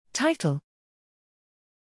Title: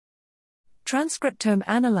 Transcriptome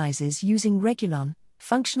analyses using regulon,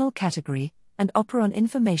 functional category, and operon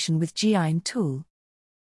information with GINtool.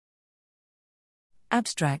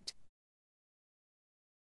 Abstract: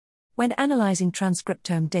 When analyzing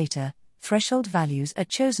transcriptome data, threshold values are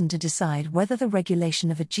chosen to decide whether the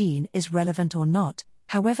regulation of a gene is relevant or not.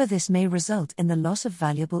 However, this may result in the loss of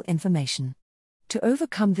valuable information. To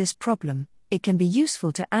overcome this problem, it can be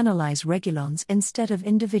useful to analyze regulons instead of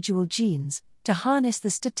individual genes, to harness the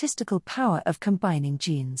statistical power of combining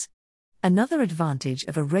genes. Another advantage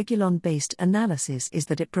of a regulon-based analysis is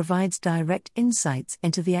that it provides direct insights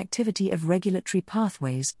into the activity of regulatory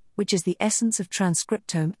pathways, which is the essence of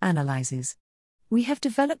transcriptome analyses. We have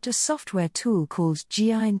developed a software tool called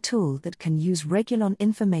GINtool that can use regulon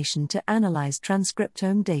information to analyze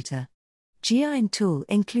transcriptome data. GINtool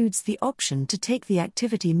includes the option to take the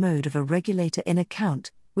activity mode of a regulator in account,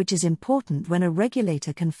 which is important when a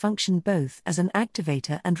regulator can function both as an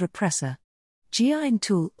activator and repressor.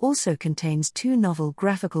 GINtool also contains two novel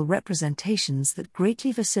graphical representations that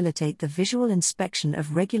greatly facilitate the visual inspection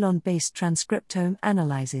of regulon-based transcriptome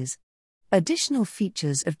analyses. Additional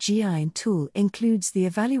features of GINtool includes the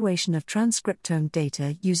evaluation of transcriptome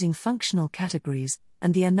data using functional categories,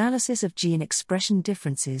 and the analysis of gene expression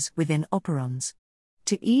differences within operons.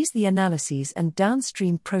 To ease the analyses and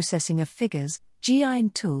downstream processing of figures,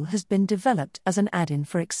 GINtool has been developed as an add-in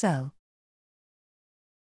for Excel.